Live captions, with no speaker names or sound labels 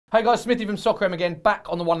Hey guys, Smithy from Soccer M again, back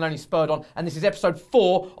on the one and only Spurred On, and this is episode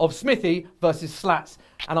 4 of Smithy versus Slats.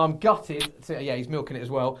 And I'm gutted, yeah, he's milking it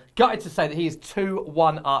as well, gutted to say that he is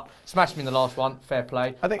 2-1 up. Smashed me in the last one, fair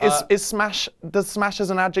play. I think, does smash as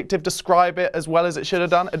an adjective describe it as well as it should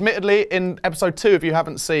have done? Admittedly, in episode 2, if you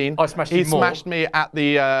haven't seen, he smashed me at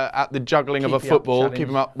the juggling of a football, keep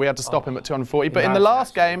him up. We had to stop him at 240. But in the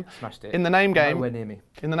last game, in the name game, nowhere near me.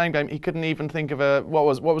 In the name game, he couldn't even think of a, what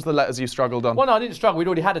was the letters you struggled on? Well, no, I didn't struggle. We'd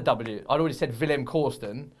already had a W. I'd already said Willem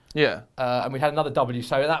Korsten. Yeah. And we had another W,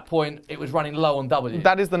 so at that point, it was running low on W.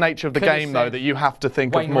 That is the nature of the game, though, that you have to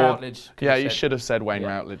think Wayne of more. Routledge, yeah, you should have said Wayne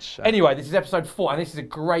Routledge. Anyway, this is episode 4, and this is a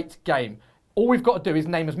great game. All we've got to do is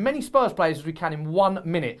name as many Spurs players as we can in 1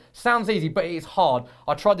 minute. Sounds easy, but it is hard.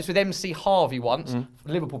 I tried this with MC Harvey once,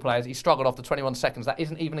 Liverpool players. He struggled after 21 seconds. That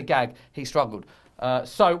isn't even a gag. He struggled.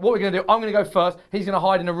 So what we're going to do, I'm going to go first. He's going to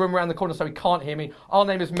hide in a room around the corner so he can't hear me. I'll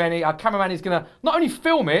name as many. Our cameraman is going to not only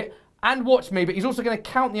film it and watch me, but he's also going to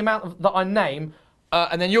count the amount that I name.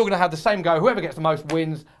 And then you're going to have the same go. Whoever gets the most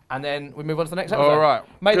wins, and then we move on to the next episode. All right.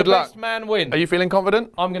 May Good the luck. best man win. Are you feeling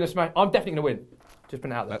confident? I'm definitely going to win. Just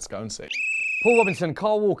put it out there. Let's go and see. Paul Robinson,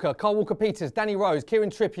 Carl Walker Peters, Danny Rose,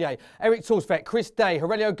 Kieran Trippier, Eric Torsvet, Chris Day,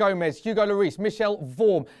 Aurelio Gomez, Hugo Lloris, Michel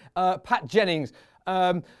Vorm, Pat Jennings,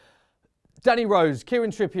 Danny Rose,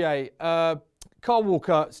 Kieran Trippier, Carl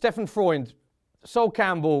Walker, Stefan Freund, Sol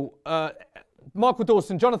Campbell, Michael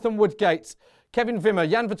Dawson, Jonathan Woodgate, Kevin Wimmer,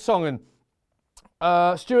 Jan Vertonghen,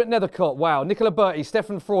 Stuart Nethercott, wow, Nicola Berti,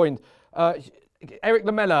 Stefan Freund, Eric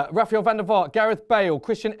Lamela, Rafael van der Vaart, Gareth Bale,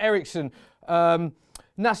 Christian Eriksen,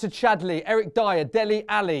 Nasser Chadli, Eric Dyer, Dele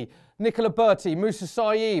Alli, Nicola Berti, Moussa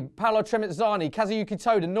Saeed, Paolo Tremezzani, Kazuyuki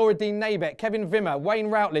Toda, Noureddin Naibet, Kevin Wimmer, Wayne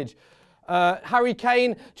Routledge, Harry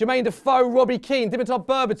Kane, Jermaine Defoe, Robbie Keane, Dimitar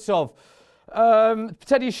Berbatov,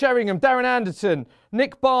 Teddy Sheringham, Darren Anderton,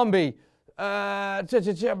 Nick Barmby. Come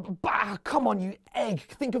on, you egg.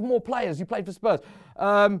 Think of more players who played for Spurs.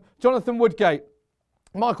 Jonathan Woodgate,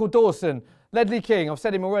 Michael Dawson, Ledley King, I've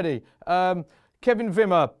said him already. Kevin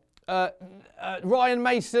Wimmer, Ryan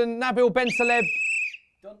Mason, Nabil Bentaleb.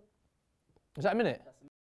 Done. Was that a minute?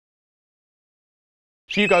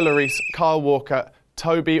 Hugo Lloris, Kyle Walker,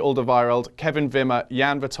 Toby Alderweireld, Kevin Wimmer,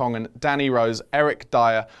 Jan Vertonghen, Danny Rose, Eric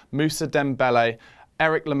Dyer, Moussa Dembele,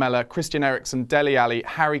 Eric Lamela, Christian Eriksen, Dele Alli,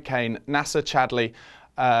 Harry Kane, Nasser Chadli,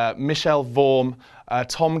 Michel Vorm,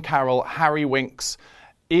 Tom Carroll, Harry Winks,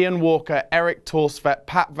 Ian Walker, Eric Torsvet,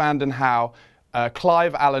 Pat Van den Hauw,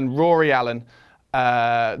 Clive Allen, Rory Allen,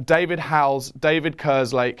 David Howells, David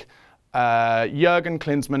Kerslake, Jurgen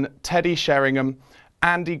Klinsmann, Teddy Sheringham,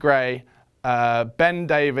 Andy Gray, Ben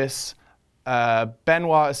Davis,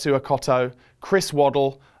 Benoit Asuakoto, Chris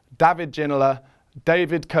Waddle, David Ginola,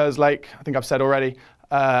 David Kerslake, I think I've said already,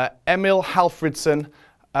 Emil Halfridsson,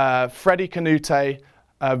 Freddie Canute,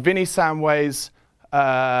 Vinny Samways,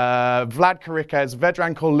 Vlad Karikas,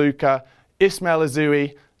 Vedran Korluka, Ismail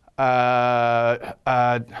Azui,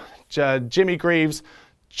 Jimmy Greaves,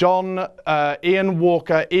 John, Ian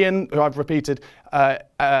Walker, Ian, who I've repeated,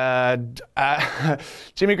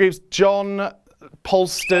 Jimmy Greaves, John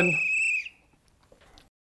Polston.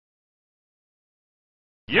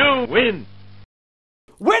 You win!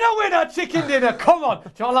 Winner, winner, chicken dinner. Come on. Do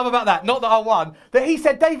you know what I love about that? Not that I won. That he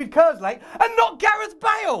said David Kerslake and not Gareth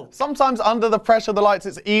Bale. Sometimes under the pressure of the lights,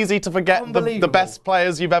 it's easy to forget the best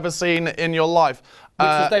players you've ever seen in your life. Which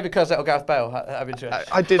was David Kerslake or Gareth Bale? Have interest.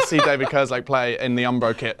 I did see David Kerslake play in the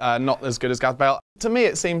Umbro kit. Not as good as Gareth Bale. To me,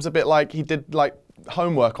 it seems a bit like he did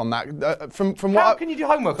homework on that. How can you do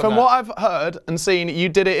homework on that? From what I've heard and seen, you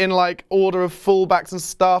did it in order of fullbacks and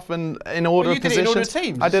stuff, and in order of positions. You did it in order of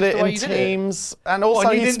teams. I did it in teams, and also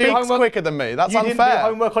he speaks quicker than me. That's unfair. You didn't do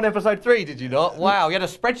homework on episode 3, did you not? Wow, you had a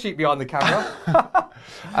spreadsheet behind the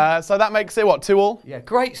camera. So that makes it what, 2-2? Yeah,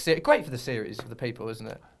 great for the series for the people, isn't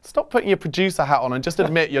it? Stop putting your producer hat on and just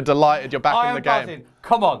admit you're delighted you're back in the game. Buzzing.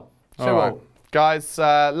 Come on. All right. Guys,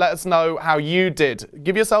 let us know how you did.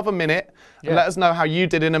 Give yourself a minute. And let us know how you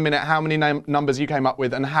did in a minute, how many numbers you came up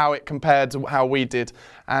with, and how it compared to how we did.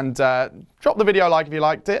 And drop the video a like if you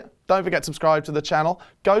liked it. Don't forget to subscribe to the channel.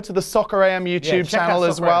 Go to the Soccer AM YouTube channel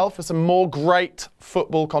as well for some more great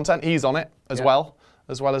football content. He's on it as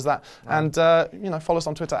well as that. And, follow us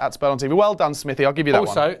on Twitter @SpurredOnTV. Well done, Smithy. I'll give you that one.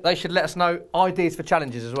 Also, they should let us know ideas for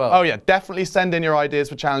challenges as well. Oh, yeah. Definitely send in your ideas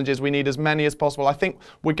for challenges. We need as many as possible. I think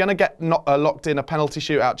we're going to get locked in a penalty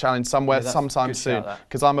shootout challenge somewhere sometime soon,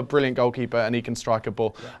 because I'm a brilliant goalkeeper and he can strike a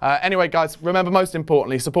ball. Anyway, guys, remember, most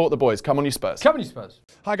importantly, support the boys. Come on, you Spurs. Come on, you Spurs.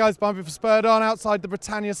 Hi, guys. Bumpy for Spurred On outside the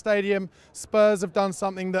Britannia Stadium. Spurs have done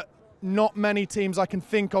something that not many teams I can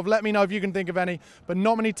think of. Let me know if you can think of any, but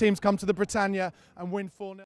not many teams come to the Britannia and win 4-0.